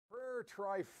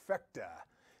prayer trifecta.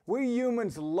 We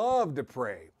humans love to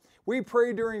pray. We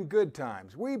pray during good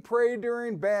times. We pray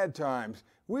during bad times.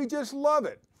 We just love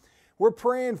it. We're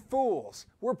praying fools.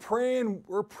 We're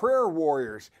prayer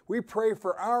warriors. We pray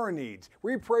for our needs.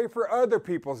 We pray for other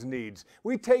people's needs.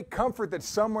 We take comfort that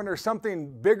someone or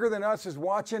something bigger than us is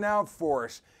watching out for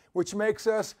us, which makes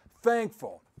us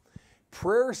thankful.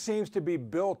 Prayer seems to be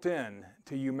built in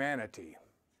to humanity.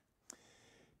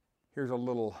 Here's a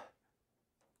little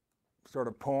sort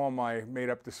of poem I made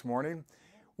up this morning.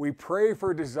 We pray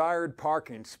for desired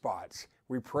parking spots.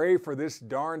 We pray for this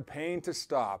darn pain to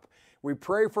stop. We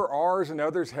pray for ours and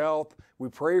others' health. We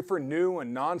pray for new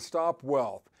and nonstop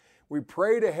wealth. We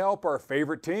pray to help our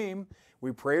favorite team.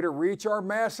 We pray to reach our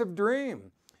massive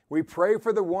dream. We pray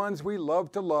for the ones we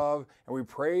love to love, and we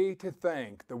pray to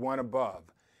thank the one above.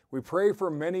 We pray for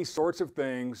many sorts of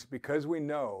things because we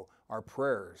know our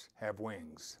prayers have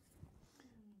wings.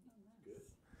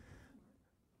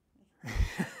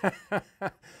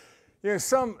 You know,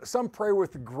 some pray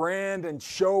with grand and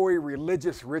showy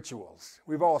religious rituals.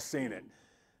 We've all seen it.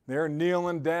 They're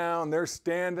kneeling down, they're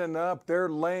standing up, they're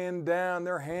laying down,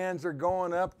 their hands are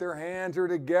going up, their hands are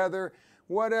together,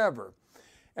 whatever.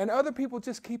 And other people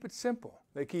just keep it simple.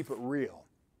 They keep it real.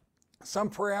 Some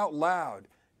pray out loud,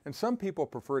 and some people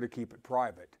prefer to keep it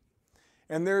private.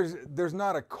 And there's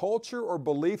not a culture or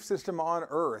belief system on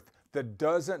earth that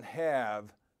doesn't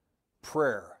have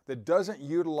prayer, that doesn't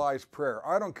utilize prayer.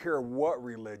 I don't care what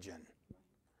religion.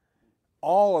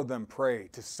 All of them pray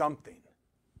to something.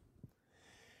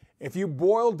 If you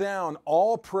boil down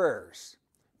all prayers,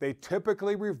 they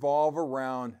typically revolve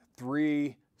around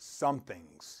three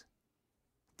somethings.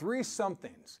 Three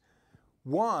somethings.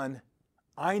 One,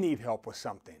 I need help with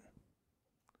something.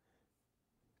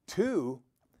 Two,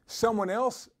 someone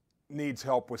else needs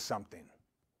help with something.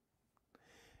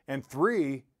 And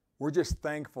three, we're just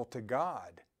thankful to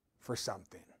God for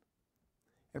something.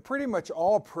 And pretty much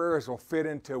all prayers will fit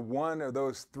into one of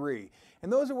those three.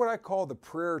 And those are what I call the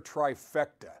prayer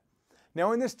trifecta.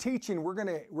 Now in this teaching, we're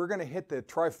gonna hit the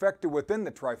trifecta within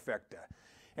the trifecta.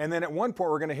 And then at one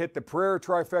point, we're gonna hit the prayer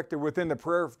trifecta within the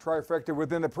prayer trifecta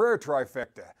within the prayer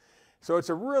trifecta. So it's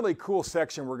a really cool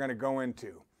section we're gonna go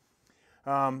into.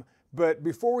 But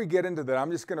before we get into that,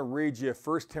 I'm just gonna read you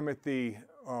 1 Timothy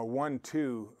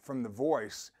 1:2 from the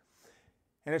Voice.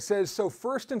 And it says, so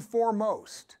first and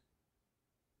foremost,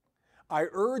 I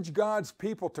urge God's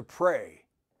people to pray.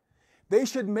 They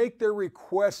should make their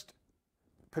request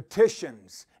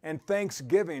petitions and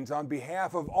thanksgivings on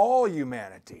behalf of all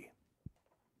humanity.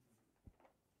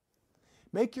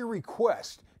 Make your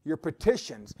request, your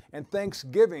petitions and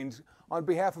thanksgivings on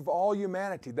behalf of all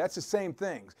humanity. That's the same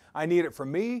things. I need it for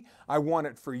me, I want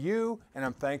it for you, and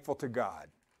I'm thankful to God.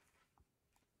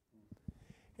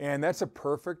 And that's a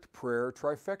perfect prayer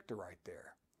trifecta right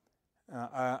there.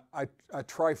 A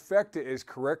trifecta is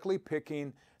correctly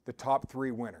picking the top three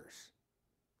winners.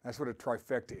 That's what a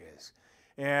trifecta is.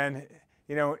 And,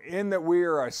 you know, in that we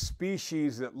are a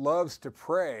species that loves to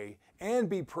pray and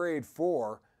be prayed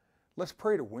for, let's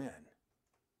pray to win.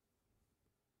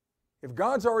 If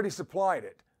God's already supplied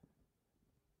it,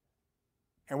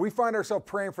 and we find ourselves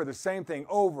praying for the same thing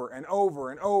over and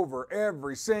over and over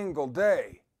every single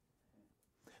day,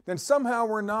 then somehow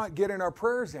we're not getting our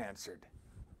prayers answered.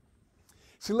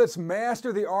 See, let's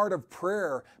master the art of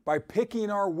prayer by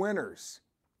picking our winners.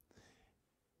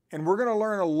 And we're going to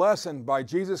learn a lesson by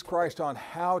Jesus Christ on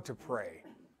how to pray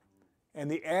and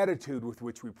the attitude with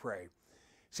which we pray.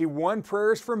 See, one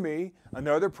prayer is for me,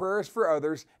 another prayer is for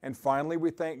others, and finally we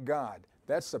thank God.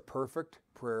 That's the perfect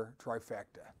prayer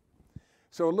trifecta.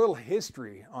 So a little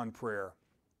history on prayer.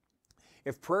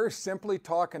 If prayer is simply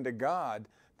talking to God,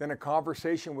 then a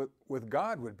conversation with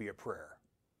God would be a prayer,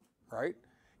 right?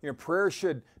 You know, prayer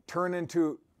should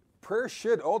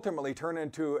ultimately turn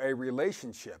into a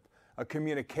relationship, a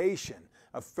communication,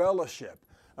 a fellowship,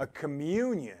 a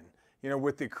communion, you know,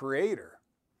 with the Creator.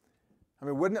 I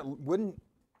mean,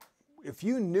 if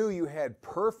you knew you had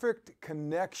perfect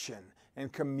connection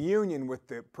and communion with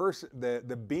the person,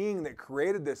 the being that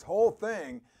created this whole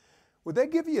thing, would that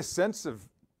give you a sense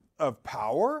of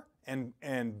power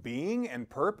and being and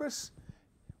purpose?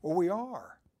 Well, we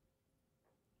are.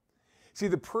 See,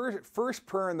 the first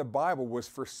prayer in the Bible was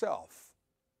for self.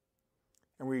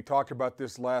 And we talked about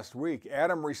this last week.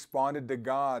 Adam responded to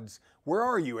God's, "Where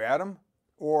are you, Adam?"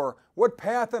 Or, "What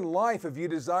path in life have you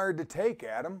desired to take,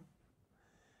 Adam?"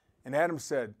 And Adam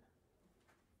said,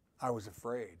 "I was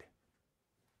afraid."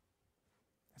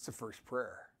 That's the first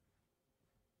prayer.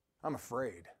 I'm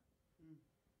afraid.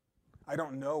 I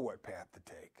don't know what path to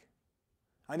take.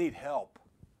 I need help.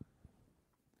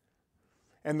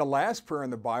 And the last prayer in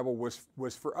the Bible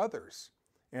was for others.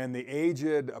 And the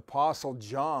aged Apostle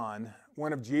John,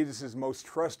 one of Jesus' most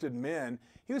trusted men,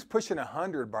 he was pushing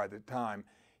 100 by the time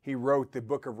he wrote the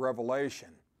book of Revelation.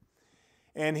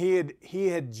 And he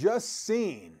had just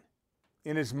seen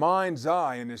in his mind's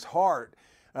eye, in his heart,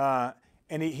 and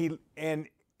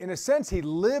in a sense, he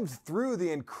lived through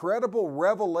the incredible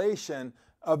revelation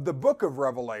of the book of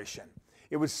Revelation.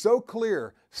 It was so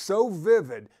clear, so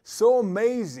vivid, so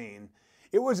amazing.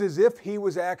 It was as if he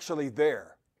was actually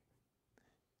there.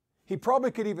 He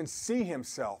probably could even see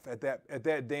himself at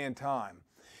that day and time.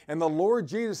 And the Lord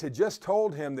Jesus had just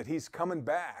told him that he's coming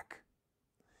back.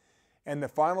 And the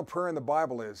final prayer in the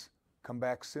Bible is, come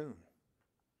back soon.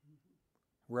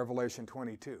 Revelation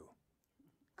 22.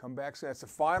 Come back soon. That's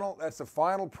the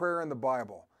final prayer in the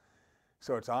Bible.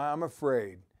 So it's, I'm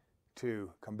afraid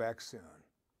to come back soon.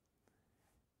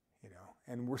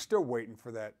 And we're still waiting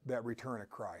for that return of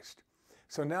Christ.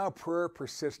 So now prayer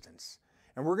persistence.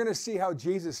 And we're going to see how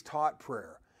Jesus taught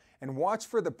prayer. And watch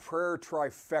for the prayer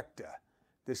trifecta,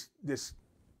 this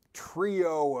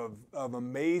trio of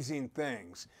amazing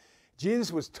things.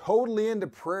 Jesus was totally into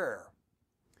prayer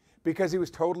because he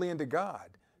was totally into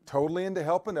God, totally into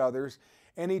helping others,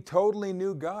 and he totally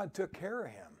knew God took care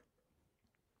of him.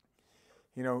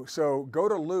 So go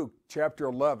to Luke chapter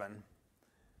 11.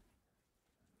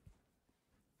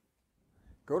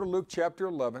 Go to Luke chapter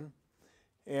 11,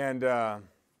 and we're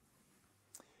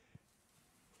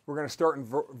going to start in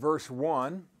verse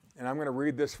 1, and I'm going to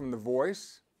read this from the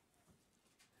Voice.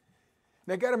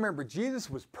 Now, you got to remember, Jesus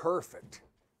was perfect.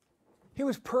 He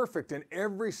was perfect in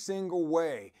every single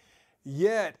way,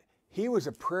 yet he was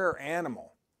a prayer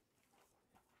animal.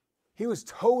 He was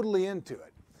totally into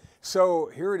it. So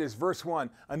here it is, verse 1.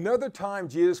 Another time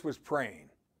Jesus was praying,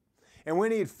 and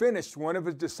when he had finished, one of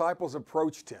his disciples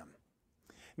approached him.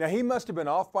 Now, he must have been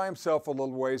off by himself a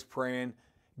little ways praying,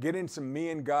 getting some me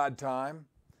and God time.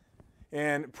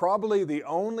 And probably the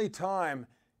only time,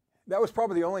 that was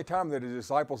probably the only time that his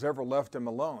disciples ever left him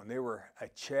alone. They were a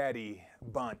chatty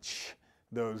bunch,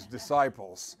 those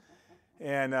disciples.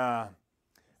 And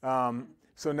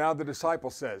so now the disciple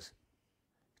says,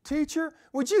 Teacher,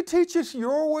 would you teach us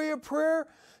your way of prayer?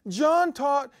 John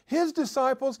taught his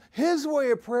disciples his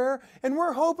way of prayer, and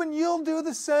we're hoping you'll do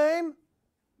the same.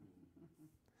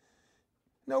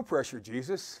 No pressure,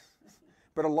 Jesus.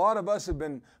 But a lot of us have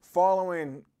been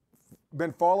followers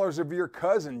of your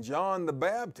cousin, John the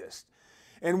Baptist.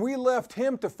 And we left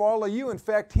him to follow you. In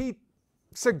fact, he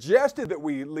suggested that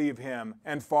we leave him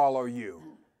and follow you.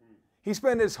 He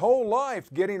spent his whole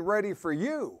life getting ready for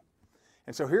you.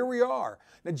 And so here we are.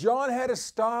 Now, John had a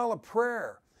style of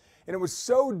prayer, and it was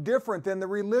so different than the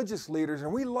religious leaders,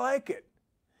 and we like it.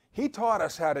 He taught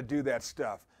us how to do that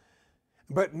stuff.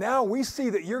 But now we see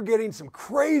that you're getting some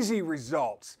crazy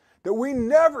results that we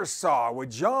never saw with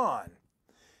John.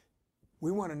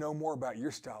 We want to know more about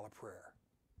your style of prayer,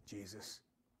 Jesus.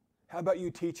 How about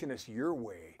you teaching us your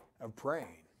way of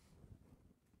praying?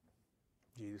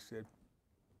 Jesus said,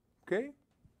 okay,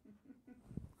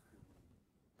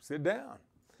 sit down.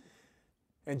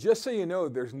 And just so you know,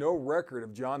 there's no record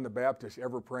of John the Baptist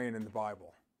ever praying in the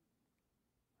Bible.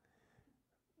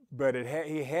 But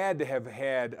he had to have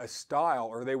had a style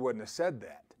or they wouldn't have said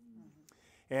that.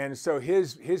 And so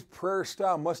his prayer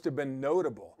style must have been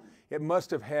notable. It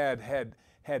must have had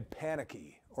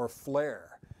panicky or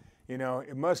flair.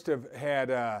 It must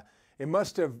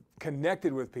have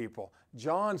connected with people.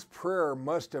 John's prayer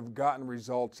must have gotten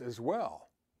results as well.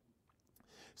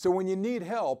 So when you need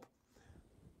help,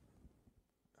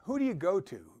 who do you go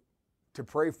to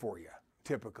pray for you,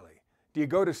 typically? Do you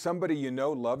go to somebody you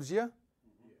know loves you?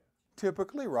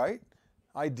 Typically, right?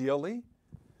 Ideally.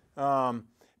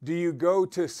 Do you go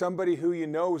to somebody who you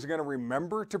know is going to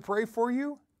remember to pray for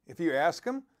you if you ask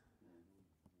them?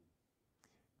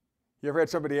 You ever had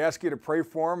somebody ask you to pray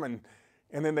for them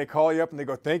and then they call you up and they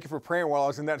go, thank you for praying while I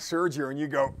was in that surgery, and you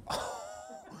go,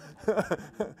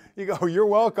 you're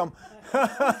welcome.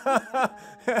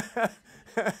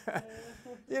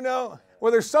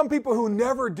 Well, there's some people who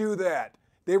never do that.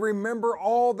 They remember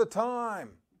all the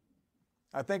time.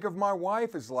 I think of my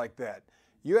wife as like that.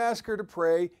 You ask her to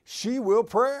pray, she will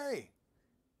pray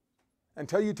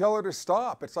until you tell her to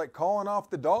stop. It's like calling off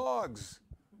the dogs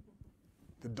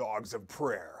of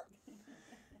prayer.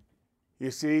 You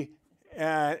see,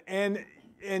 and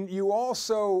you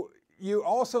also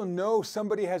know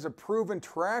somebody has a proven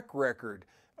track record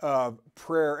of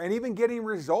prayer and even getting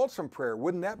results from prayer.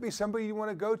 Wouldn't that be somebody you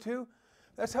want to go to?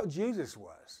 That's how Jesus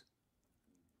was.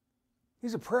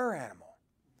 He's a prayer animal.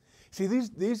 See, these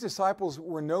disciples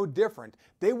were no different.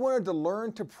 They wanted to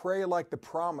learn to pray like the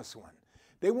promised one.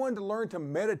 They wanted to learn to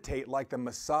meditate like the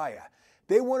Messiah.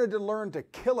 They wanted to learn to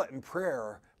kill it in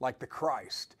prayer like the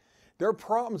Christ. Their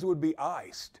problems would be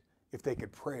iced if they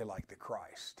could pray like the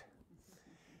Christ.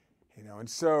 And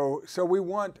so we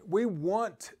want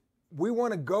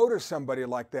to go to somebody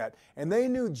like that. And they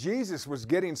knew Jesus was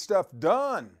getting stuff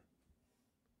done.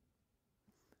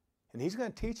 And he's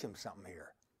going to teach them something here.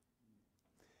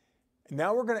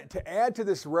 Now we're going to add to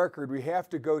this record, we have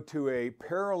to go to a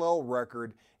parallel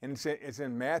record, and it's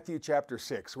in Matthew chapter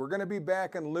 6. We're going to be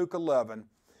back in Luke 11,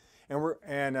 and we're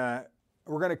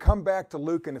going to come back to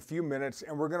Luke in a few minutes,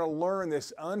 and we're going to learn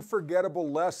this unforgettable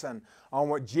lesson on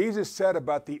what Jesus said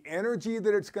about the energy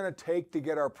that it's going to take to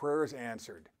get our prayers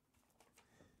answered.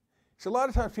 So a lot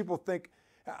of times people think,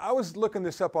 I was looking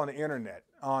this up on the internet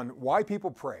on why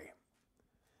people pray.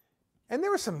 And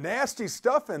there was some nasty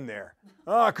stuff in there.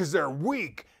 Because they're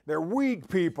weak. They're weak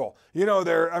people. It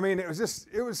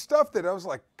was stuff that I was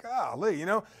like, golly,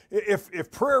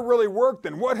 if prayer really worked,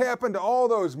 then what happened to all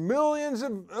those millions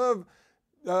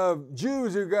of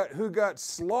Jews who got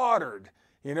slaughtered,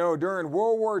 during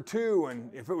World War II?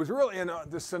 And if it was really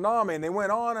the tsunami, and they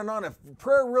went on, if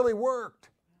prayer really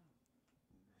worked.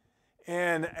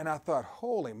 And I thought,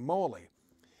 holy moly.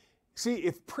 See,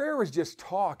 if prayer is just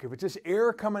talk, if it's just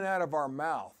air coming out of our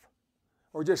mouth,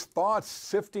 or just thoughts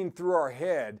sifting through our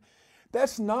head,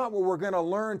 that's not what we're going to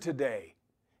learn today.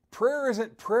 Prayer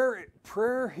isn't prayer.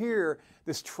 Prayer here,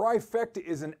 this trifecta,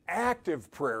 is an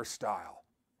active prayer style.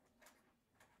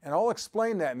 And I'll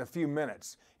explain that in a few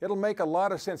minutes. It'll make a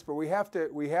lot of sense, but we have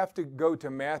to go to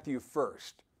Matthew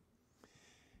first.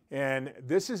 And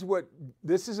this is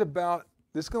about.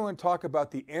 This is going to talk about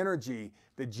the energy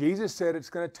that Jesus said it's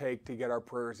going to take to get our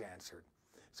prayers answered.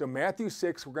 So Matthew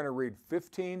 6, we're going to read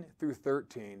 15 through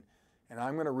 13, and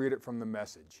I'm going to read it from the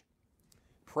Message.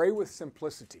 Pray with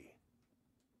simplicity.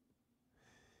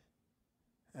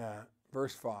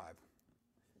 Verse 5.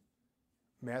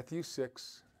 Matthew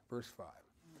 6, verse 5.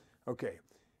 Okay.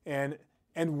 And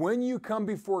when you come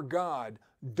before God,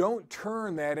 don't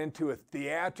turn that into a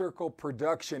theatrical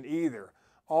production either.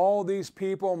 All these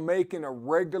people making a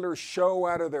regular show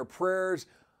out of their prayers,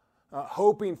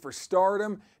 hoping for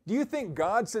stardom. Do you think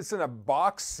God sits in a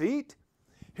box seat?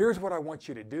 Here's what I want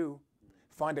you to do.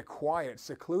 Find a quiet,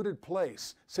 secluded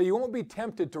place so you won't be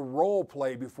tempted to role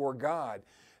play before God.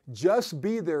 Just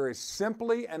be there as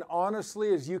simply and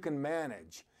honestly as you can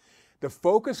manage. The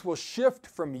focus will shift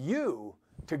from you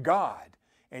to God,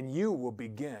 and you will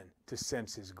begin to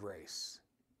sense His grace.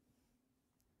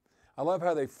 I love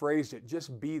how they phrased it,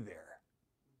 just be there.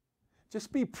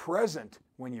 Just be present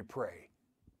when you pray.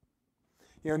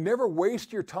 Never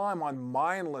waste your time on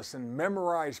mindless and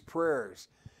memorized prayers.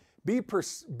 Be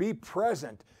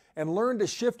present and learn to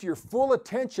shift your full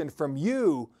attention from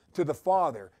you to the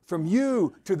Father, from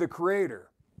you to the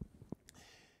Creator.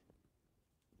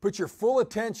 Put your full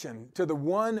attention to the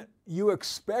one you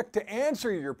expect to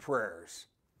answer your prayers.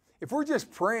 If we're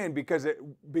just praying because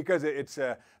it's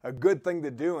a good thing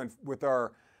to do with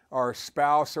our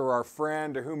spouse or our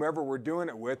friend or whomever we're doing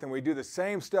it with, and we do the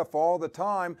same stuff all the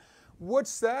time,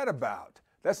 what's that about?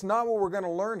 That's not what we're going to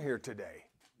learn here today.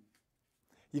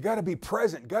 You got to be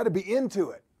present, got to be into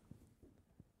it.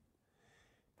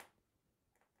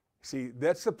 See,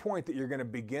 that's the point that you're going to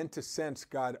begin to sense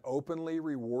God openly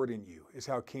rewarding you, is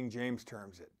how King James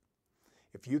terms it.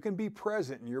 If you can be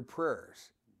present in your prayers,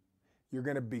 you're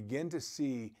going to begin to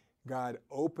see God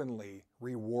openly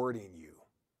rewarding you.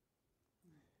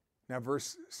 Now,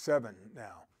 verse 7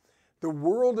 now. The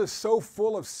world is so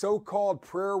full of so-called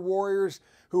prayer warriors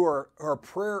who are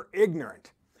prayer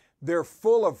ignorant. They're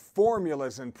full of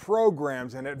formulas and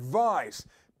programs and advice,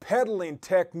 peddling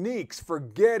techniques,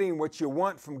 forgetting what you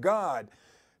want from God.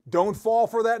 Don't fall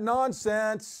for that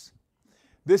nonsense.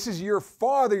 This is your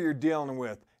Father you're dealing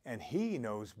with, and He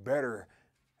knows better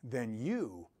than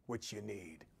you what you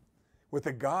need. With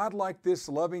a God like this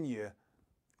loving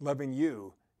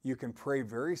you, you can pray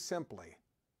very simply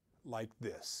like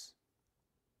this.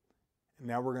 And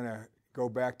now we're going to go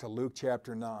back to Luke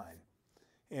chapter 9.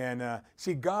 And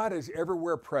see, God is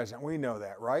everywhere present. We know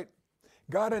that, right?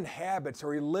 God inhabits,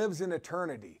 or He lives in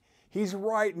eternity. He's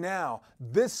right now,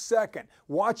 this second,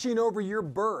 watching over your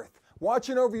birth,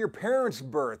 watching over your parents'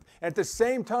 birth. At the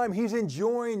same time, He's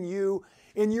enjoying you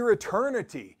in your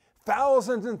eternity,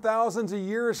 thousands and thousands of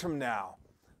years from now.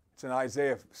 It's in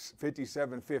Isaiah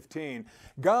 57:15.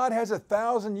 God has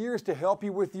 1,000 years to help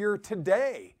you with your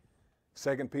today.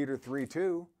 2 Peter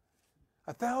 3:2.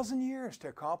 1,000 years to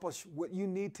accomplish what you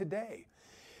need today.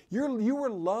 You were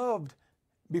loved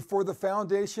before the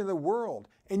foundation of the world,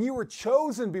 and you were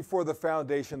chosen before the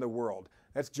foundation of the world.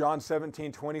 That's John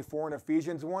 17:24 and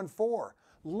Ephesians 1:4.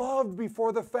 loved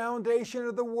before the foundation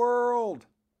of the world,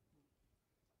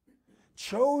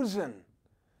 chosen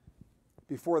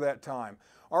before that time.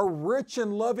 Our rich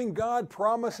and loving God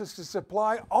promises to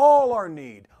supply all our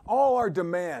need, all our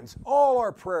demands, all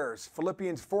our prayers.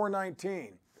 Philippians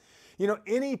 4:19. You know,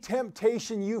 any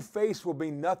temptation you face will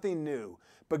be nothing new,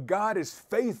 but God is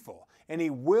faithful and He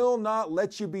will not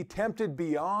let you be tempted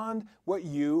beyond what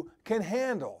you can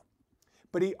handle.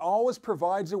 But He always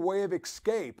provides a way of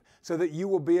escape so that you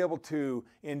will be able to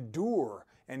endure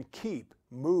and keep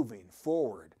moving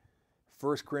forward.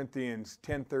 1 Corinthians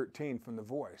 10:13 from the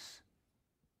Voice.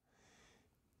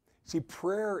 See,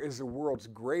 prayer is the world's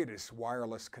greatest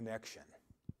wireless connection.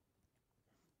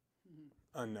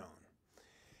 Unknown.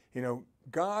 You know,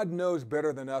 God knows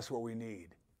better than us what we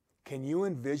need. Can you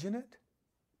envision it?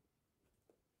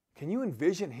 Can you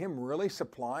envision Him really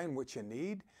supplying what you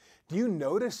need? Do you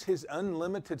notice His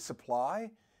unlimited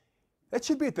supply? That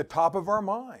should be at the top of our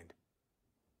mind.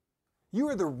 You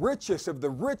are the richest of the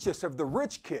richest of the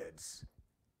rich kids.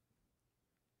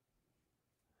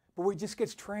 But it just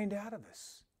gets trained out of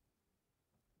us.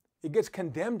 It gets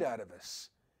condemned out of us.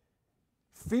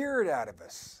 Feared out of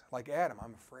us. Like Adam,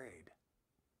 I'm afraid.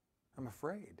 I'm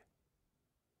afraid.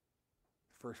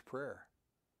 First prayer.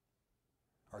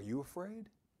 Are you afraid?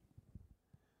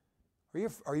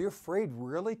 Are you afraid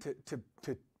really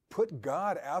to put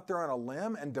God out there on a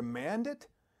limb and demand it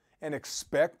and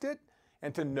expect it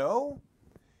and to know?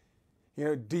 You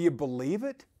know, do you believe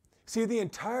it? See, the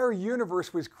entire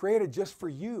universe was created just for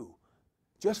you,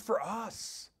 just for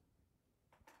us.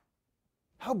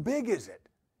 How big is it?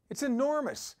 It's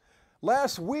enormous.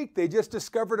 Last week, they just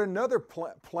discovered another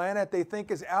planet they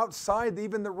think is outside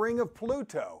even the ring of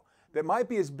Pluto that might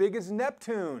be as big as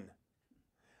Neptune.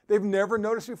 They've never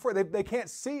noticed before. They can't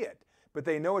see it, but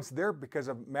they know it's there because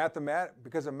of math.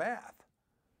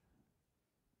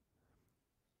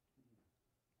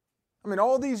 I mean,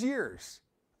 all these years.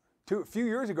 A few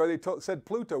years ago, they said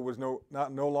Pluto was no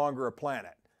longer a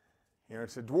planet. You know,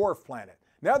 it's a dwarf planet.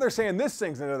 Now they're saying this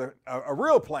thing's a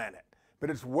real planet, but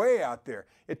it's way out there.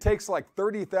 It takes like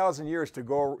 30,000 years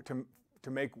to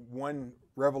make one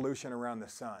revolution around the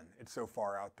sun. It's so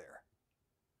far out there,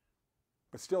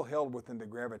 but still held within the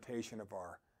gravitation of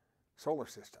our solar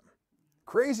system.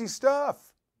 Crazy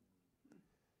stuff.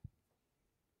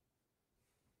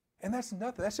 And that's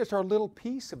nothing. That's just our little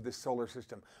piece of this solar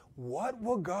system. What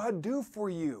will God do for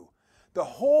you? The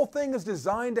whole thing is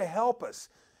designed to help us,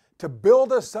 to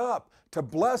build us up, to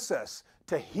bless us,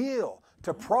 to heal,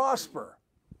 to prosper.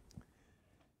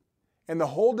 And the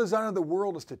whole design of the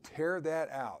world is to tear that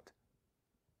out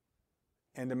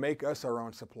and to make us our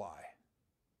own supply.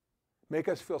 Make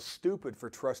us feel stupid for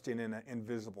trusting in an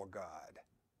invisible God.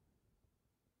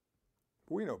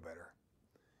 We know better.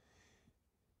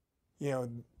 You know,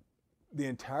 the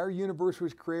entire universe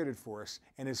was created for us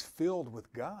and is filled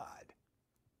with God.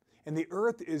 And the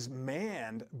earth is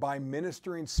manned by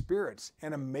ministering spirits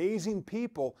and amazing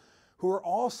people who are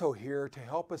also here to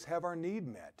help us have our need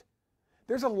met.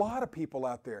 There's a lot of people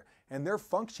out there, and their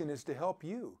function is to help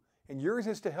you, and yours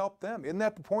is to help them. Isn't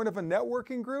that the point of a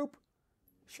networking group?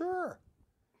 Sure.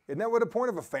 Isn't that what the point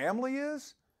of a family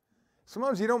is?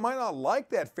 Sometimes you might not like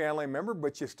that family member,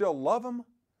 but you still love them.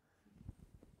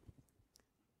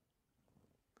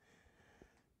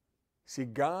 See,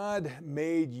 God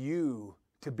made you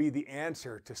to be the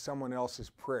answer to someone else's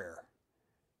prayer.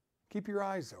 Keep your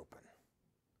eyes open.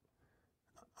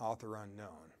 Author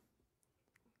unknown.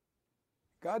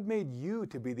 God made you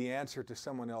to be the answer to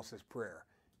someone else's prayer.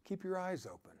 Keep your eyes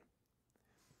open.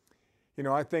 You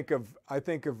know, I think of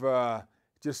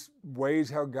just ways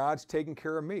how God's taken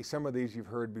care of me. Some of these you've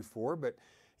heard before, but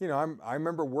you know, I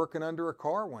remember working under a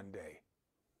car one day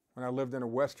when I lived in a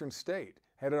western state.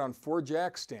 Had it on 4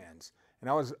 jack stands. And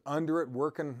I was under it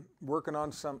working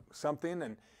on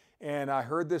something, and I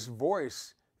heard this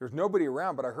voice. There's nobody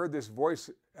around, but I heard this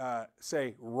voice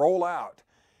say, "Roll out."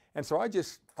 And so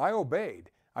I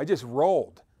obeyed. I just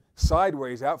rolled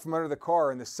sideways out from under the car,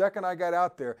 and the second I got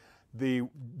out there,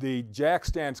 the jack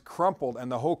stands crumpled,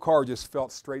 and the whole car just fell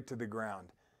straight to the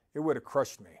ground. It would have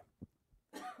crushed me.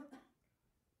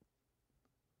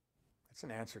 That's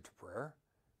an answer to prayer.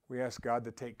 We ask God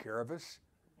to take care of us.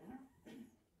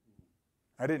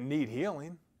 I didn't need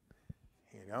healing,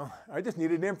 you know. I just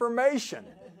needed information.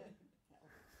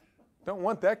 Don't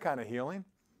want that kind of healing.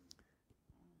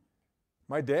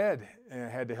 My dad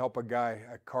had to help a guy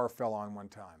a car fell on one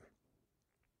time,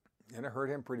 and it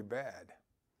hurt him pretty bad.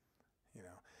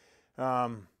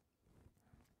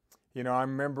 You know, I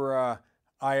remember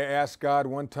I asked God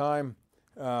one time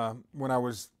when I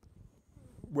was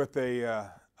with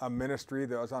a ministry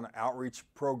that was on an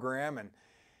outreach program,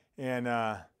 And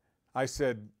I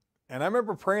said, and I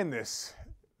remember praying this,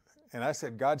 and I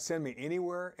said, God, send me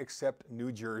anywhere except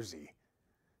New Jersey.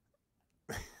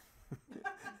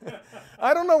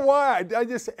 I don't know why. I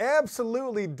just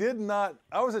absolutely did not.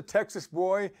 I was a Texas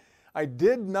boy. I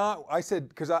said,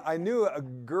 because I knew a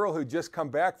girl who'd just come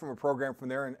back from a program from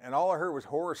there, and all I heard was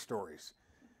horror stories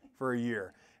for a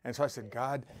year. And so I said,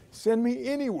 God, send me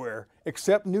anywhere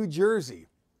except New Jersey.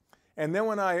 And then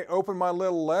when I opened my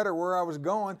little letter where I was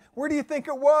going, where do you think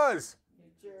it was?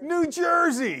 New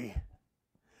Jersey.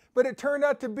 But it turned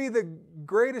out to be the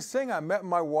greatest thing. I met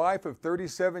my wife of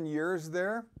 37 years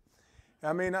there.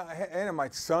 I mean, and my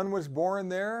son was born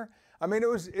there. I mean,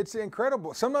 it's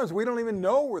incredible. Sometimes we don't even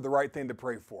know we're the right thing to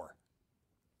pray for.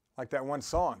 Like that one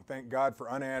song, Thank God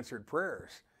for Unanswered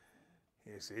Prayers.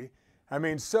 You see? I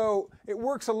mean, so it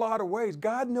works a lot of ways.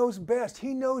 God knows best.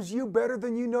 He knows you better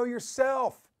than you know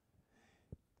yourself.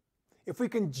 If we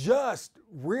can just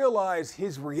realize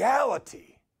His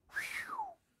reality. Whew.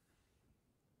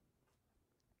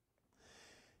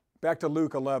 Back to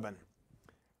Luke 11.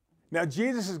 Now,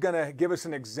 Jesus is going to give us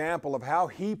an example of how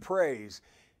He prays,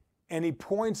 and He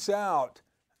points out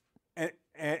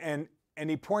and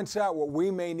He points out what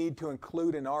we may need to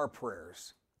include in our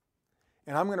prayers.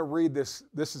 And I'm going to read this.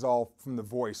 This is all from the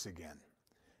Voice again.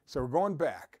 So we're going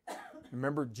back.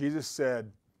 Remember, Jesus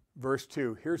said, verse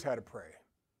 2, here's how to pray.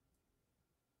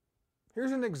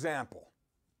 Here's an example.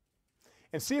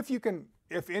 And see if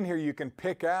in here you can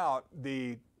pick out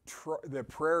the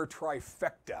prayer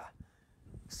trifecta.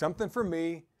 Something for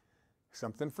me,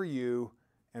 something for you,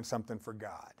 and something for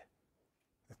God.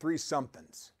 The three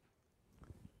somethings.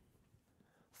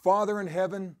 Father in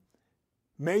heaven,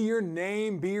 may your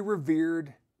name be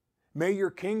revered. May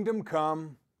your kingdom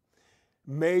come.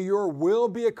 May your will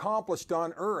be accomplished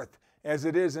on earth as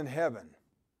it is in heaven.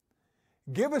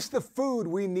 Give us the food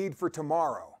we need for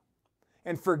tomorrow,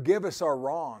 and forgive us our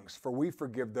wrongs, for we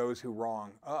forgive those who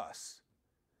wrong us.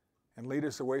 And lead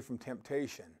us away from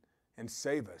temptation, and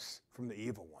save us from the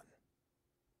evil one.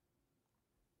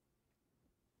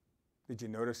 Did you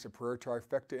notice the prayer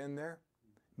trifecta in there?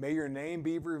 May your name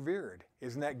be revered.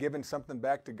 Isn't that giving something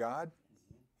back to God?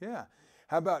 Yeah.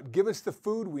 How about give us the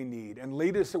food we need and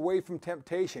lead us away from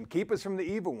temptation. Keep us from the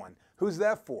evil one. Who's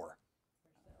that for?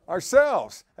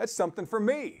 Ourselves. That's something for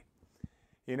me.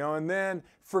 You know, and then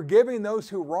forgiving those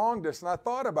who wronged us. And I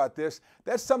thought about this.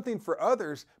 That's something for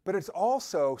others, but it's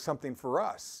also something for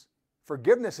us.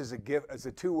 Forgiveness is a gift, is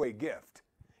a two-way gift.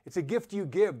 It's a gift you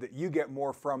give that you get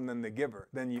more from than the giver,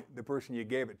 than the person you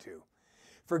gave it to.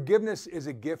 Forgiveness is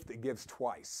a gift that gives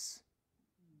twice.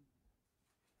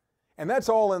 And that's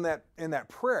all in that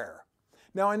prayer.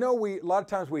 Now I know a lot of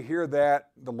times we hear that,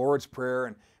 the Lord's Prayer,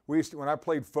 and we used to, when I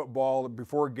played football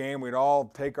before a game, we'd all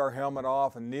take our helmet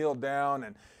off and kneel down,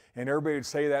 and everybody would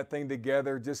say that thing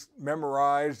together, just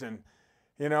memorized, and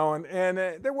you know, and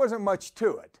there wasn't much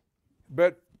to it,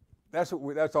 but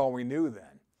that's all we knew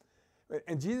then.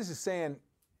 And Jesus is saying,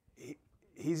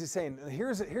 He's just saying,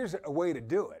 here's a way to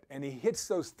do it. And He hits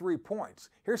those 3 points.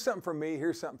 Here's something for me,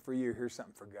 here's something for you, here's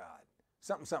something for God.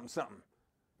 Something, something, something.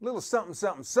 Little something,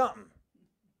 something, something.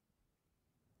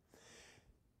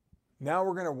 Now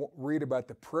we're going to read about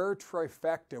the prayer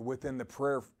trifecta within the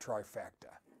prayer trifecta.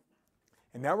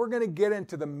 And now we're going to get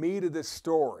into the meat of this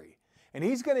story. And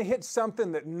He's going to hit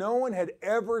something that no one had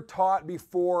ever taught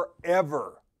before,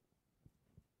 ever.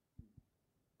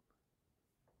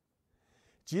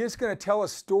 Jesus is going to tell a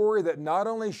story that not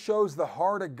only shows the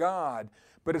heart of God,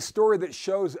 but a story that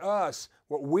shows us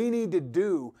what we need to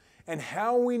do and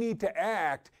how we need to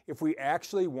act if we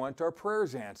actually want our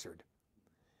prayers answered.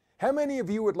 How many of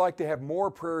you would like to have more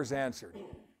prayers answered?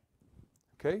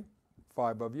 Okay,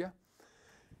 5 of you.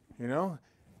 You know,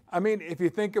 I mean, if you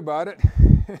think about it,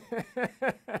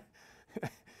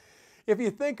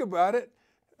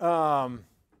 what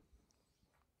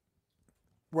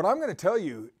I'm going to tell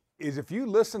you is if you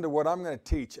listen to what I'm going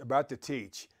to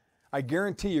teach, I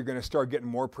guarantee you're going to start getting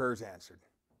more prayers answered.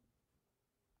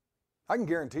 I can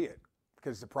guarantee it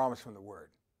because it's a promise from the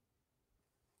Word.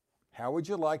 How would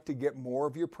you like to get more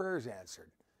of your prayers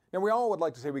answered? Now, we all would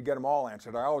like to say we get them all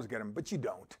answered. I always get them, but you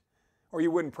don't. Or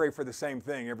you wouldn't pray for the same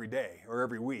thing every day or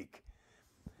every week.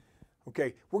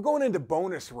 Okay, we're going into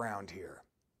bonus round here.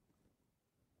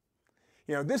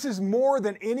 You know, this is more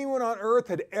than anyone on earth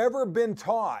had ever been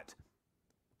taught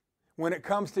when it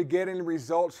comes to getting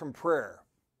results from prayer.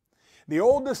 The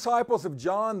old disciples of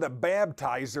John the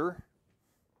Baptizer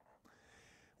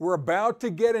were about to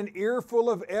get an earful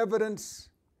of evidence,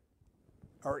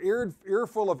 or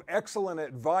earful of excellent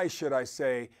advice, should I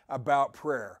say, about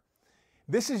prayer.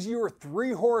 This is your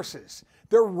 3 horses.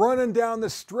 They're running down the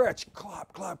stretch.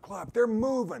 Clop, clop, clop. They're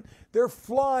moving. They're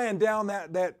flying down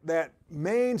that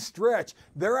main stretch.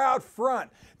 They're out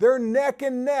front. They're neck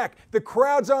and neck. The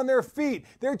crowd's on their feet.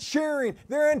 They're cheering.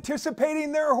 They're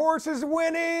anticipating their horses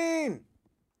winning.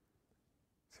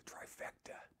 It's a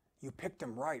trifecta. You picked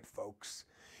them right, folks.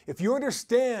 If you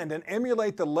understand and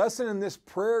emulate the lesson in this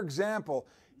prayer example,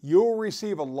 you'll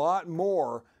receive a lot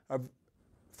more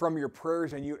from your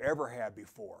prayers than you ever had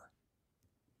before.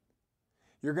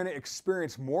 You're going to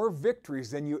experience more victories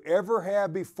than you ever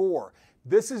have before.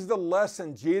 This is the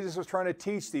lesson Jesus was trying to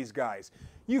teach these guys.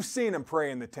 You've seen them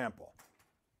pray in the temple.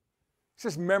 It's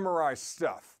just memorized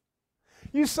stuff.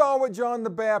 You saw what John the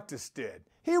Baptist did.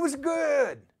 He was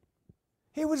good.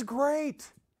 He was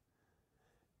great.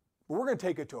 But we're going to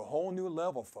take it to a whole new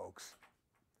level, folks.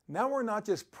 Now we're not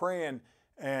just praying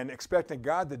and expecting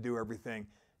God to do everything.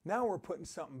 Now we're putting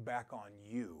something back on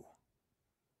you.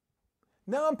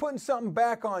 Now I'm putting something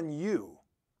back on you.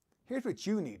 Here's what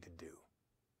you need to do.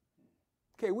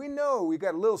 Okay, we know we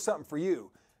got a little something for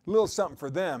you, a little something for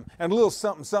them, and a little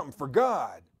something for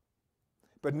God.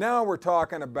 But now we're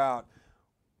talking about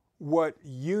what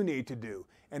you need to do.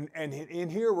 And in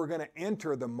here we're going to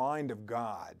enter the mind of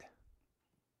God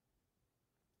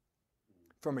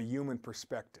from a human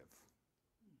perspective.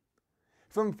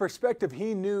 From a perspective,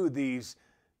 he knew these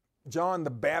John the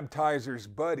Baptizer's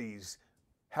buddies,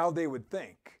 how they would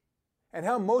think, and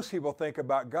how most people think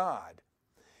about God.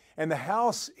 And the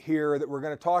house here that we're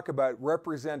going to talk about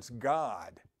represents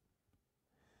God.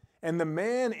 And the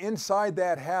man inside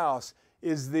that house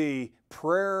is the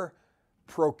prayer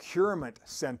procurement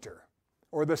center,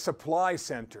 or the supply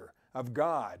center of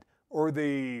God, or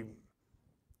the,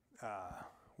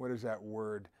 what is that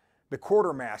word? The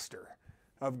quartermaster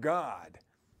of God.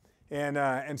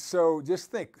 And so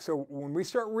just think, so when we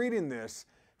start reading this,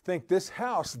 think this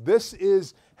house, this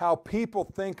is how people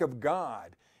think of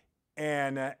God.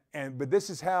 But this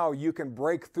is how you can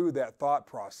break through that thought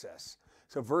process.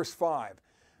 So verse 5,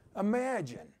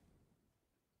 imagine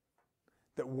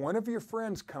that one of your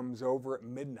friends comes over at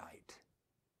midnight.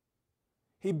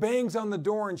 He bangs on the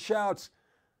door and shouts,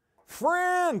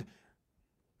 "Friend,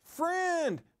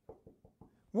 friend,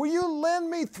 will you lend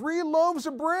me 3 loaves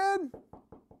of bread?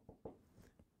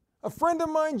 A friend of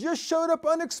mine just showed up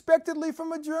unexpectedly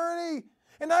from a journey,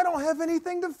 and I don't have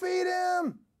anything to feed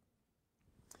him."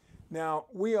 Now,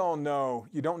 we all know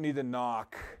you don't need to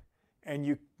knock,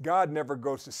 and God never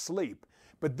goes to sleep.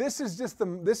 But this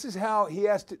is how he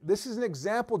has to, this is an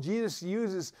example Jesus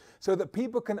uses so that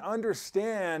people can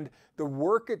understand the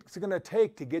work it's going to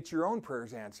take to get your own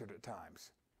prayers answered at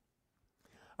times.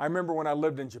 I remember when I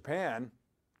lived in Japan,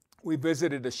 we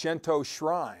visited a Shinto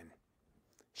shrine.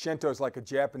 Shinto is like a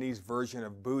Japanese version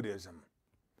of Buddhism.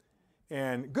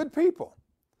 And good people.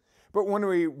 But when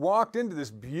we walked into this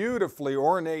beautifully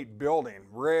ornate building,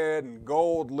 red and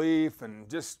gold leaf and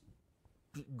just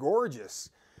gorgeous,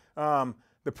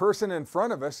 the person in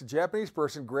front of us, a Japanese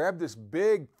person, grabbed this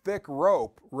big, thick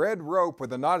rope, red rope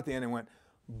with a knot at the end, and went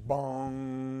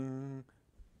bong,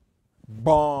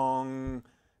 bong,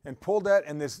 and pulled that,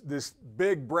 and this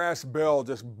big brass bell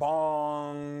just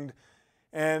bonged.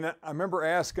 And I remember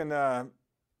asking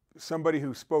somebody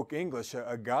who spoke English,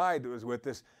 a guide that was with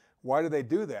us, why do they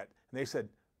do that? And they said,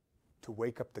 to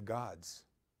wake up the gods.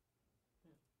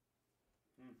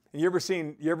 And you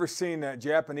ever seen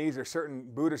Japanese or certain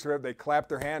Buddhists, where they clap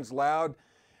their hands loud?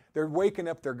 They're waking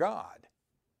up their God.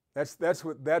 That's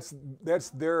what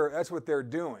they're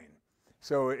doing.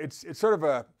 So it's sort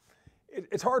of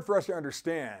it's hard for us to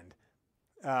understand,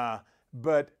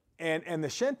 but. And the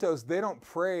Shintos, they don't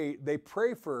pray, they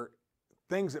pray for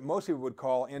things that most people would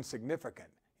call insignificant.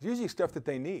 It's usually stuff that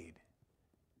they need.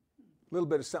 A little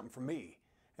bit of something for me.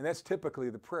 And that's typically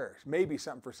the prayers. Maybe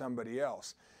something for somebody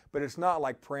else. But it's not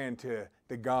like praying to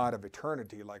the God of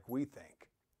eternity like we think.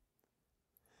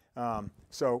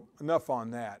 So enough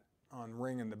on that, on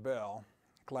ringing the bell,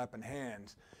 clapping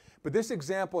hands. But this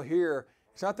example here,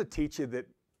 it's not to teach you that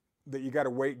you got to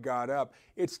wake God up.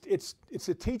 It's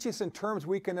to teach us in terms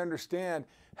we can understand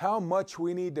how much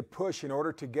we need to push in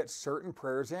order to get certain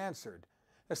prayers answered.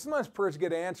 Now, sometimes prayers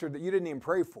get answered that you didn't even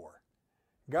pray for.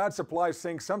 God supplies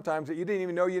things sometimes that you didn't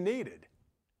even know you needed.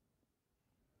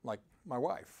 Like my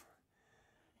wife.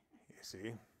 You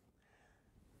see?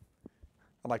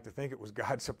 I'd like to think it was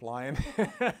God supplying.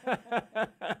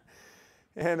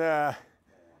 And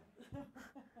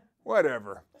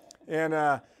whatever.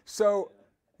 And so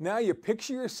now you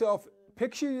picture yourself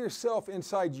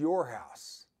inside your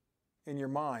house, in your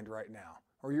mind right now,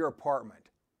 or your apartment.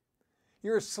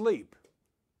 You're asleep.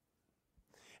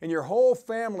 And your whole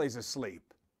family's asleep.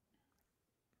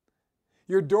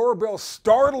 Your doorbell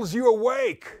startles you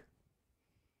awake.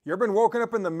 You ever been woken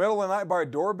up in the middle of the night by a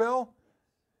doorbell?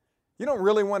 You don't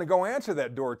really want to go answer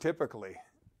that door typically.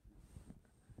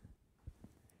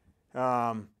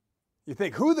 You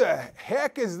think, who the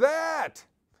heck is that?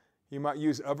 You might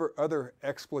use other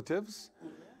expletives.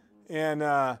 And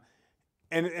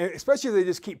especially if they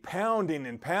just keep pounding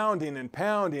and pounding and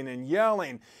pounding and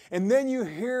yelling. And then you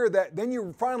hear that, then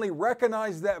you finally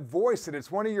recognize that voice, that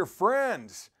it's one of your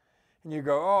friends. And you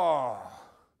go,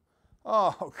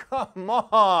 oh, come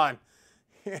on.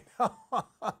 You know,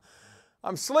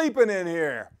 I'm sleeping in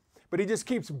here. But he just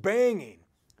keeps banging.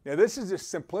 Now, this is a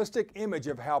simplistic image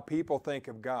of how people think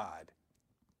of God.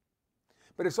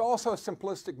 But it's also a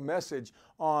simplistic message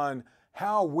on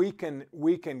how we can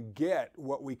get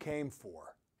what we came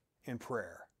for in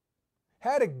prayer.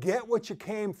 How to get what you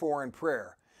came for in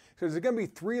prayer. So there's going to be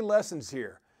 3 lessons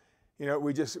here. You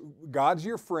know, God's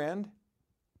your friend.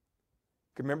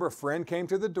 Remember, a friend came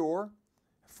to the door.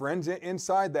 A friend's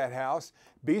inside that house.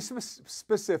 Be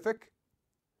specific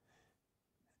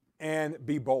and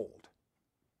be bold.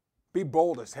 Be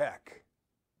bold as heck.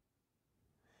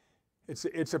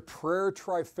 It's a prayer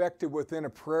trifecta within a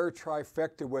prayer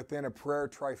trifecta within a prayer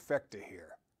trifecta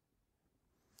here.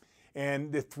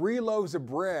 And the 3 loaves of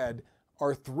bread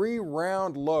are 3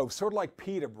 round loaves, sort of like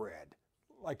pita bread,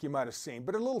 like you might have seen,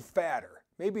 but a little fatter,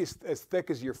 maybe as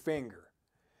thick as your finger.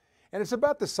 And it's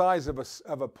about the size of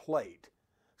a plate.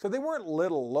 So they weren't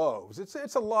little loaves.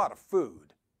 It's a lot of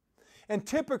food. And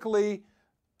typically,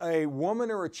 a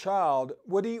woman or a child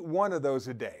would eat 1 of those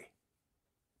a day,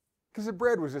 because the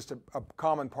bread was just a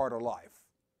common part of life.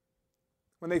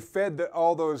 When they fed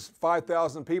all those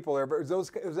 5,000 people, it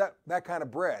was that kind of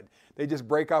bread. They just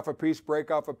break off a piece,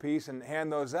 and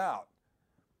hand those out.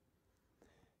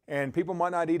 And people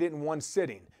might not eat it in one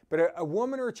sitting. But a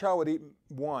woman or a child would eat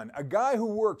 1. A guy who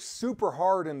worked super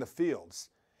hard in the fields,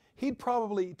 he'd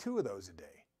probably eat 2 of those a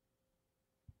day.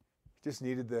 Just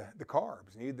needed the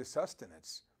carbs, needed the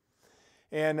sustenance.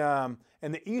 And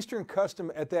the Eastern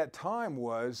custom at that time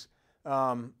was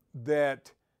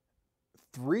that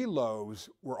 3 loaves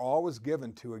were always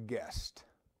given to a guest.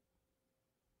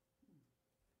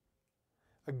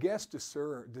 A guest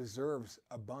deserves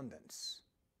abundance.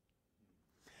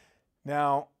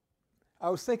 Now, I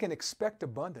was thinking, expect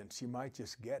abundance, you might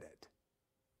just get it.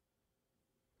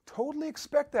 Totally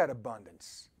expect that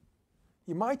abundance.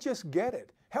 You might just get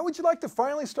it. How would you like to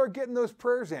finally start getting those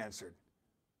prayers answered?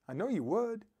 I know you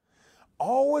would.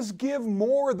 Always give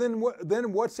more than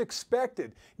what's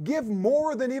expected. Give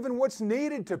more than even what's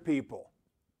needed to people.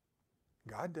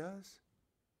 God does.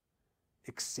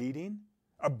 Exceeding,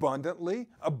 abundantly,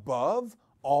 above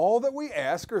all that we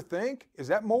ask or think. Is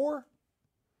that more?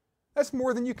 That's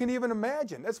more than you can even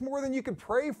imagine. That's more than you can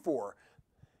pray for.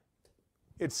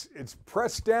 It's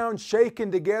pressed down,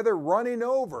 shaken together, running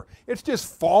over. It's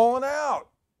just falling out.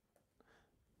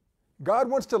 God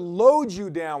wants to load you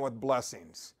down with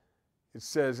blessings, it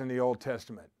says in the Old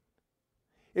Testament.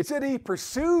 It said He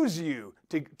pursues you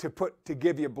to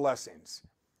give you blessings.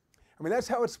 I mean, that's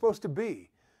how it's supposed to be.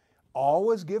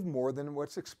 Always give more than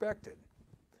what's expected.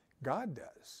 God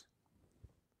does.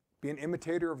 Be an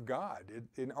imitator of God.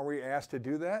 Are we asked to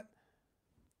do that?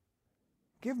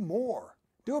 Give more.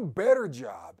 Do a better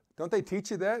job. Don't they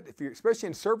teach you that? Especially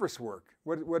in service work.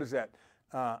 What is that?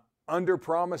 Under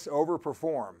promise, over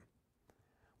perform.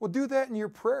 Well, do that in your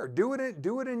prayer. Do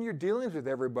it in your dealings with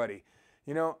everybody.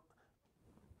 You know,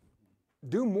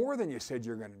 do more than you said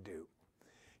you're going to do.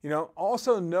 You know,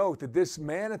 also note that this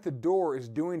man at the door is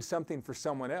doing something for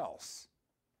someone else.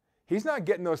 He's not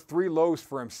getting those 3 loaves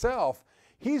for himself.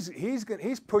 He's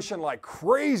pushing like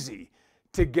crazy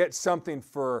to get something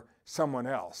for someone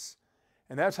else.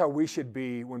 And that's how we should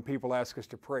be when people ask us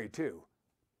to pray too.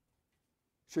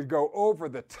 Should go over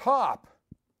the top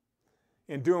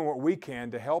in doing what we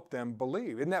can to help them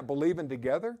believe. Isn't that believing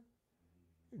together?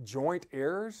 Joint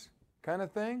heirs kind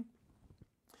of thing?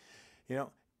 You know,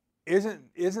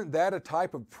 isn't that a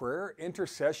type of prayer?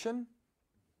 Intercession?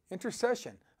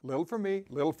 Intercession. Little for me,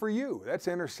 little for you. That's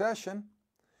intercession.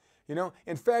 You know,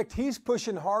 in fact, he's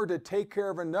pushing hard to take care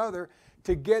of another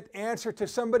to get answer to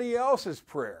somebody else's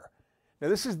prayer. Now,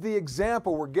 this is the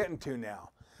example we're getting to now.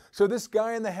 So this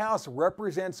guy in the house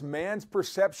represents man's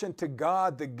perception to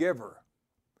God, the giver,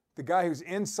 the guy who's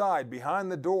inside, behind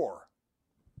the door.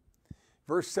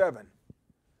 Verse 7.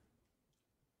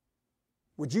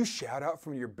 Would you shout out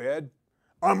from your bed,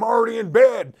 "I'm already in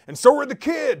bed, and so are the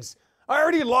kids. I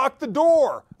already locked the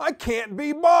door. I can't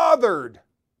be bothered"?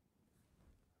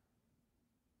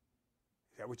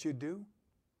 Is that what you do?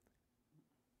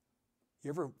 You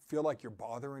ever feel like you're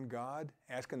bothering God,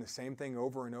 asking the same thing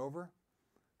over and over?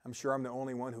 I'm sure I'm the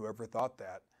only one who ever thought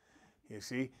that. You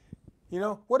see? You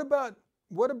know, what about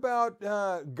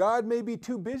God may be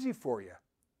too busy for you?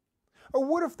 Or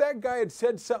what if that guy had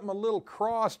said something a little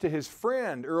cross to his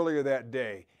friend earlier that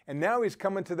day, and now he's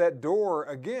coming to that door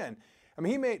again? I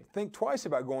mean, he may think twice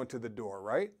about going to the door,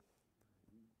 right?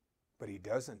 But he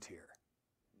doesn't here.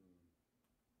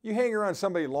 You hang around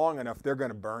somebody long enough, they're going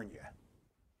to burn you.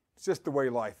 It's just the way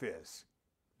life is.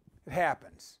 It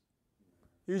happens.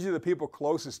 Usually the people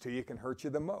closest to you can hurt you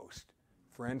the most.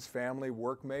 Friends, family,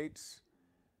 workmates.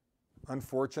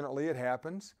 Unfortunately, it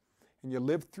happens, and you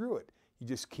live through it. You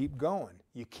just keep going.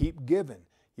 You keep giving.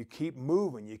 You keep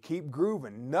moving. You keep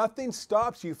grooving. Nothing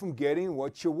stops you from getting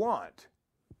what you want.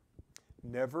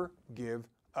 Never give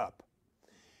up.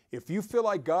 If you feel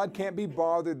like God can't be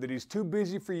bothered, that He's too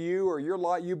busy for you, or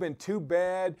you've been too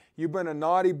bad, you've been a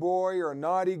naughty boy or a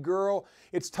naughty girl,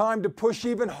 it's time to push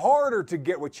even harder to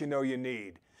get what you know you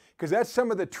need. Because that's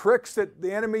some of the tricks that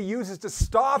the enemy uses to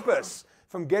stop us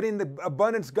from getting the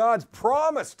abundance God's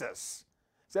promised us.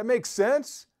 Does that make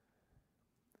sense?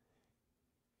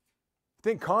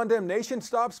 Think condemnation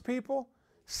stops people?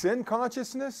 Sin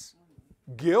consciousness?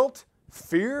 Guilt?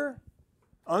 Fear?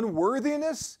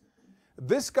 Unworthiness?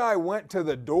 This guy went to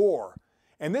the door,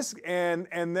 and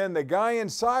then the guy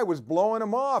inside was blowing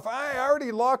him off. I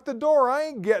already locked the door. I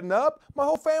ain't getting up. My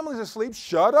whole family's asleep.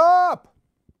 Shut up.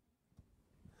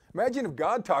 Imagine if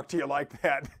God talked to you like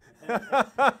that.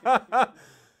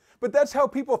 But that's how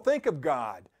people think of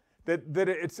God, that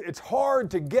it's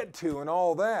hard to get to and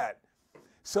all that.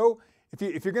 So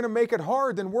if you're going to make it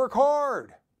hard, then work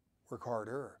hard. Work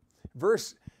harder.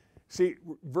 Verse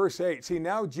 8. See,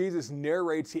 now Jesus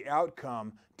narrates the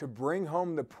outcome to bring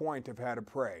home the point of how to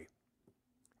pray.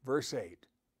 Verse 8.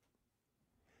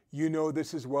 You know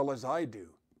this as well as I do.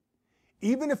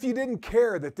 Even if you didn't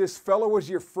care that this fellow was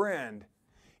your friend,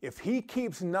 if he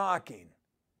keeps knocking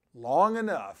long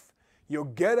enough, you'll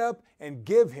get up and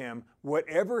give him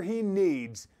whatever he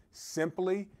needs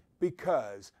simply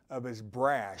because of his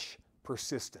brash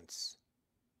persistence.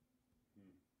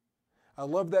 I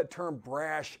love that term,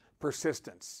 brash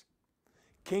persistence.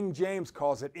 King James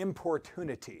calls it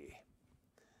importunity,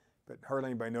 but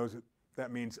hardly anybody knows what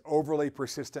that means. Overly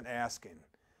persistent asking,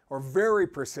 or very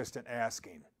persistent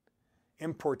asking.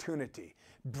 Importunity.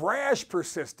 Brash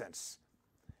persistence.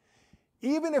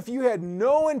 Even if you had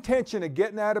no intention of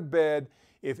getting out of bed,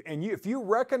 if you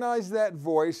recognize that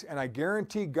voice, and I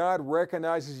guarantee God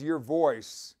recognizes your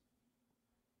voice,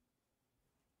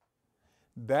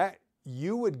 that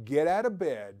you would get out of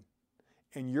bed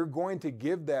and you're going to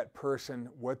give that person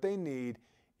what they need,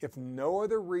 if no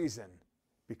other reason,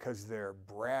 because they're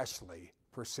brashly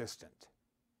persistent.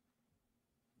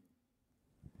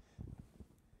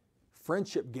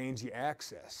 Friendship gains you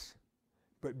access,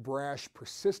 but brash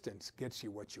persistence gets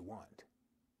you what you want.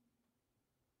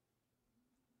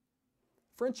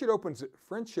 Friendship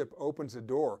opens the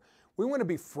door. We want to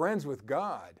be friends with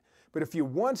God, but if you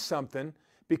want something,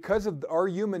 because of our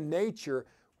human nature,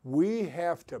 we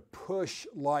have to push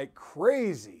like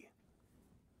crazy.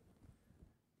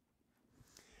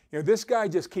 You know, this guy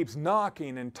just keeps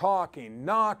knocking and talking,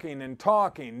 knocking and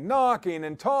talking, knocking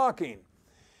and talking.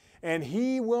 And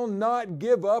he will not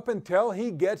give up until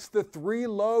he gets the 3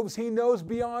 loaves he knows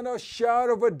beyond a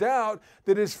shadow of a doubt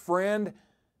that his friend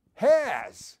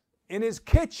has in his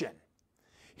kitchen.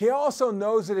 He also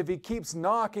knows that if he keeps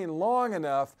knocking long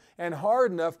enough and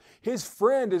hard enough, his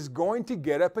friend is going to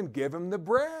get up and give him the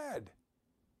bread,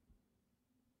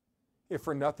 if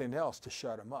for nothing else, to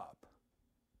shut him up.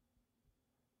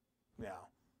 Now,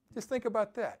 just think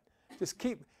about that.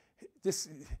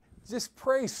 Just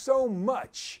pray so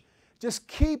much. Just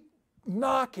keep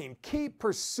knocking, keep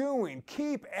pursuing,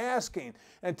 keep asking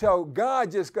until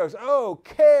God just goes,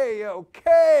 okay,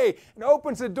 okay, and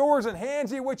opens the doors and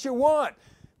hands you what you want.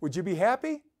 Would you be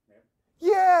happy?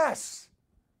 Yes!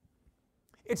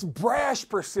 It's brash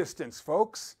persistence,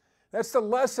 folks. That's the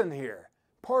lesson here,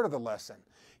 part of the lesson.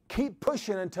 Keep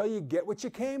pushing until you get what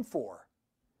you came for.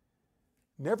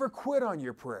 Never quit on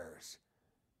your prayers.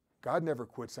 God never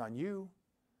quits on you.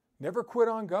 Never quit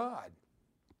on God.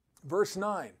 Verse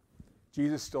 9,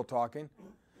 Jesus still talking.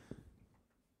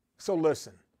 So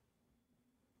listen,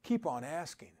 keep on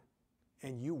asking,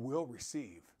 and you will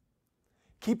receive.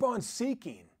 Keep on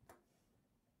seeking,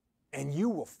 and you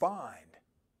will find.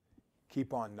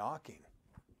 Keep on knocking,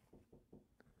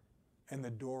 and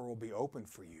the door will be open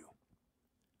for you.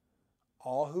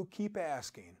 All who keep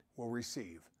asking will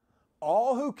receive.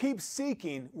 All who keep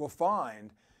seeking will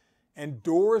find, and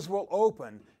doors will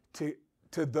open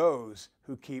to those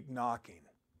who keep knocking.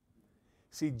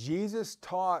 See, Jesus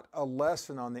taught a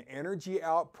lesson on the energy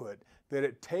output that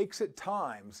it takes at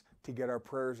times to get our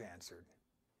prayers answered.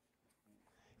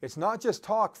 It's not just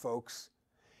talk, folks.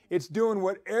 It's doing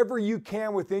whatever you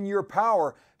can within your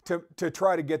power to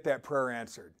try to get that prayer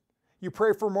answered. You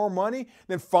pray for more money,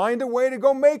 then find a way to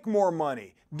go make more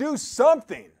money. Do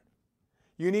something.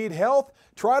 You need health,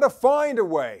 try to find a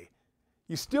way.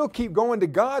 You still keep going to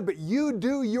God, but you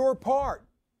do your part.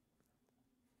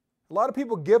 A lot of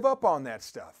people give up on that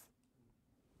stuff.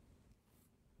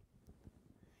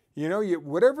 You know,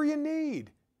 whatever you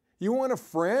need. You want a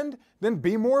friend? Then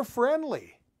be more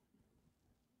friendly.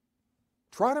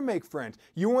 Try to make friends.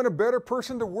 You want a better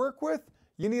person to work with?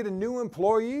 You need a new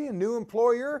employee, a new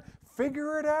employer?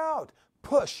 Figure it out.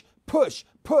 Push, push,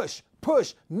 push,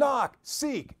 push, knock,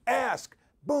 seek, ask.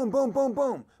 Boom, boom, boom,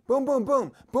 boom, boom, boom,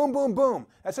 boom, boom, boom, boom.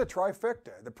 That's a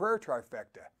trifecta, the prayer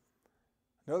trifecta.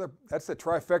 That's the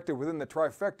trifecta within the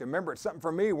trifecta. Remember, it's something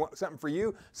for me, something for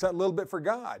you, something a little bit for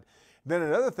God. Then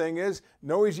another thing is,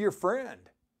 know He's your friend.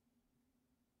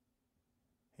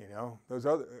 You know,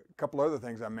 a couple other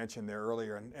things I mentioned there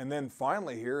earlier. And then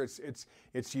finally here,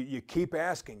 it's you keep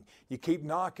asking, you keep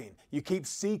knocking, you keep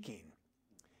seeking.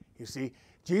 You see,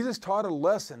 Jesus taught a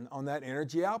lesson on that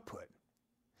energy output.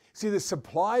 See, the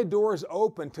supply door is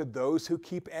open to those who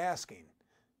keep asking.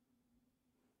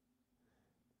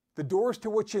 The doors to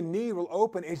what you need will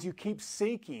open as you keep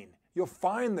seeking. You'll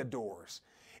find the doors.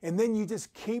 And then you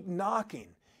just keep knocking.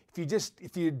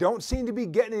 If you don't seem to be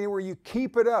getting anywhere, you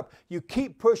keep it up. You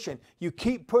keep pushing, you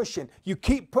keep pushing, you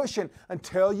keep pushing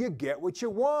until you get what you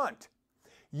want.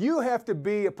 You have to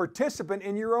be a participant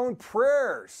in your own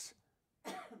prayers.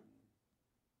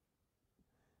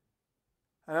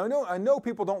 And I know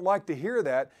people don't like to hear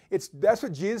that. That's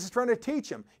what Jesus is trying to teach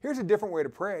them. Here's a different way to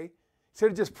pray.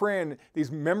 Instead of just praying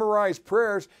these memorized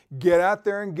prayers, get out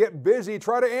there and get busy.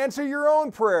 Try to answer your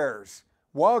own prayers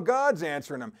while God's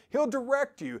answering them. He'll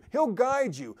direct you. He'll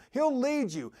guide you. He'll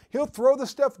lead you. He'll throw the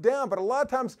stuff down. But a lot of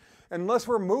times, unless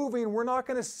we're moving, we're not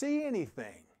going to see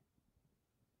anything.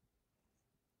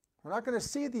 We're not going to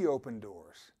see the open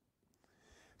doors.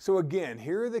 So again,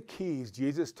 here are the keys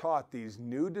Jesus taught these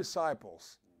new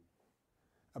disciples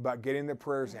about getting their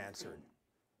prayers answered.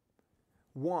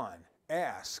 1,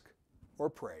 ask or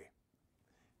pray,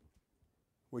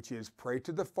 which is pray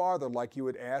to the Father like you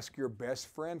would ask your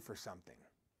best friend for something.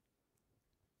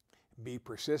 Be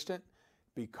persistent,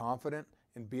 be confident,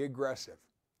 and be aggressive.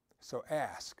 So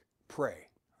ask, pray.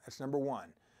 That's number 1.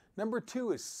 Number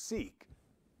 2 is seek.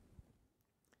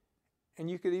 And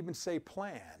you could even say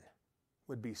plan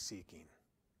would be seeking,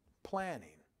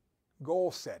 planning,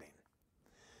 goal setting.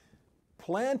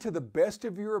 Plan to the best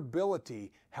of your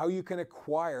ability how you can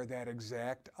acquire that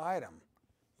exact item.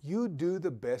 You do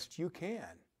the best you can.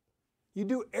 You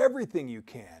do everything you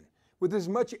can with as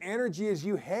much energy as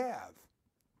you have.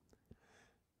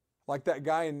 Like that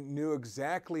guy knew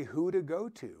exactly who to go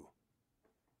to.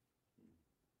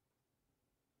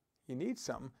 You need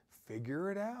something,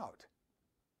 figure it out.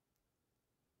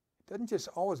 It doesn't just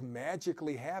always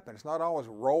magically happen. It's not always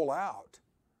roll out.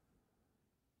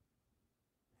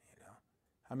 You know,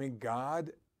 I mean,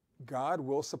 God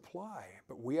will supply,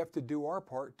 but we have to do our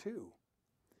part too.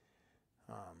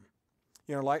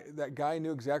 You know, like that guy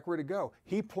knew exactly where to go.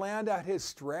 He planned out his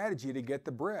strategy to get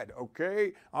the bread.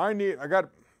 Okay,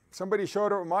 somebody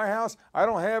showed up at my house. I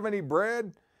don't have any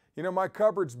bread. You know, my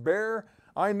cupboard's bare.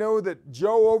 I know that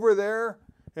Joe over there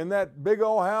in that big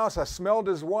old house, I smelled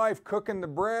his wife cooking the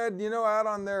bread, you know, out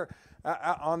on their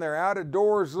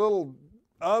out-of-doors little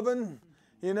oven,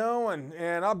 you know,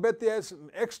 and I bet they had some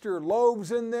extra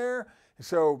loaves in there.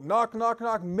 So knock, knock,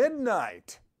 knock,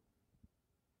 midnight.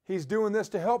 He's doing this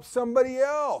to help somebody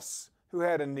else who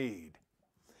had a need.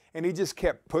 And he just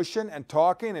kept pushing and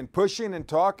talking and pushing and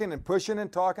talking and pushing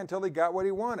and talking until he got what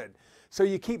he wanted. So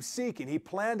you keep seeking. He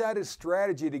planned out his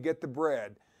strategy to get the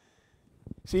bread.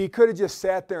 See, he could have just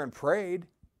sat there and prayed.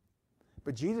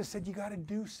 But Jesus said, you got to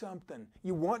do something.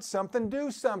 You want something,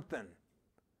 do something.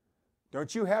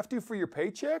 Don't you have to for your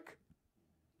paycheck?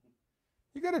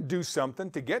 You got to do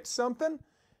something to get something.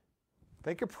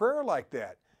 Think of prayer like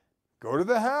that. Go to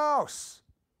the house.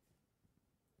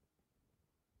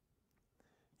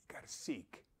 You got to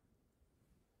seek.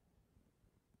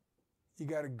 You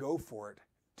got to go for it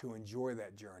to enjoy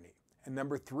that journey. And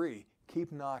number 3,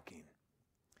 keep knocking.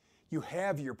 You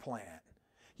have your plan.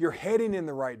 You're heading in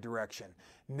the right direction.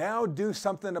 Now do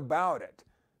something about it.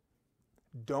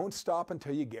 Don't stop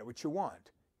until you get what you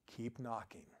want. Keep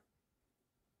knocking.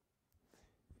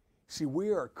 See,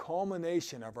 we are a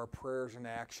culmination of our prayers and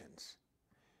actions.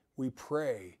 We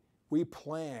pray, we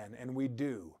plan, and we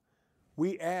do.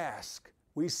 We ask,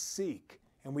 we seek,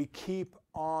 and we keep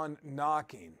on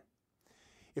knocking.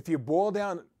 If you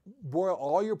boil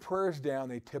all your prayers down,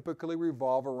 they typically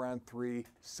revolve around three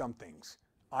somethings.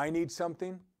 I need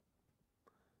something,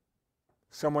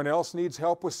 someone else needs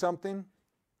help with something,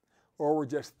 or we're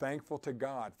just thankful to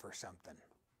God for something.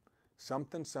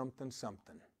 Something, something,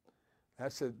 something.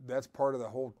 That's part of the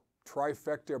whole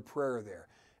trifecta of prayer there.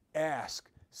 Ask,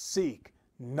 seek,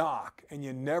 knock, and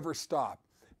you never stop.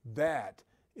 That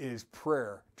is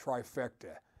prayer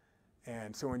trifecta.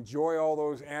 And so enjoy all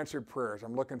those answered prayers.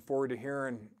 I'm looking forward to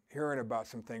hearing about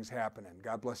some things happening.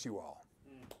 God bless you all.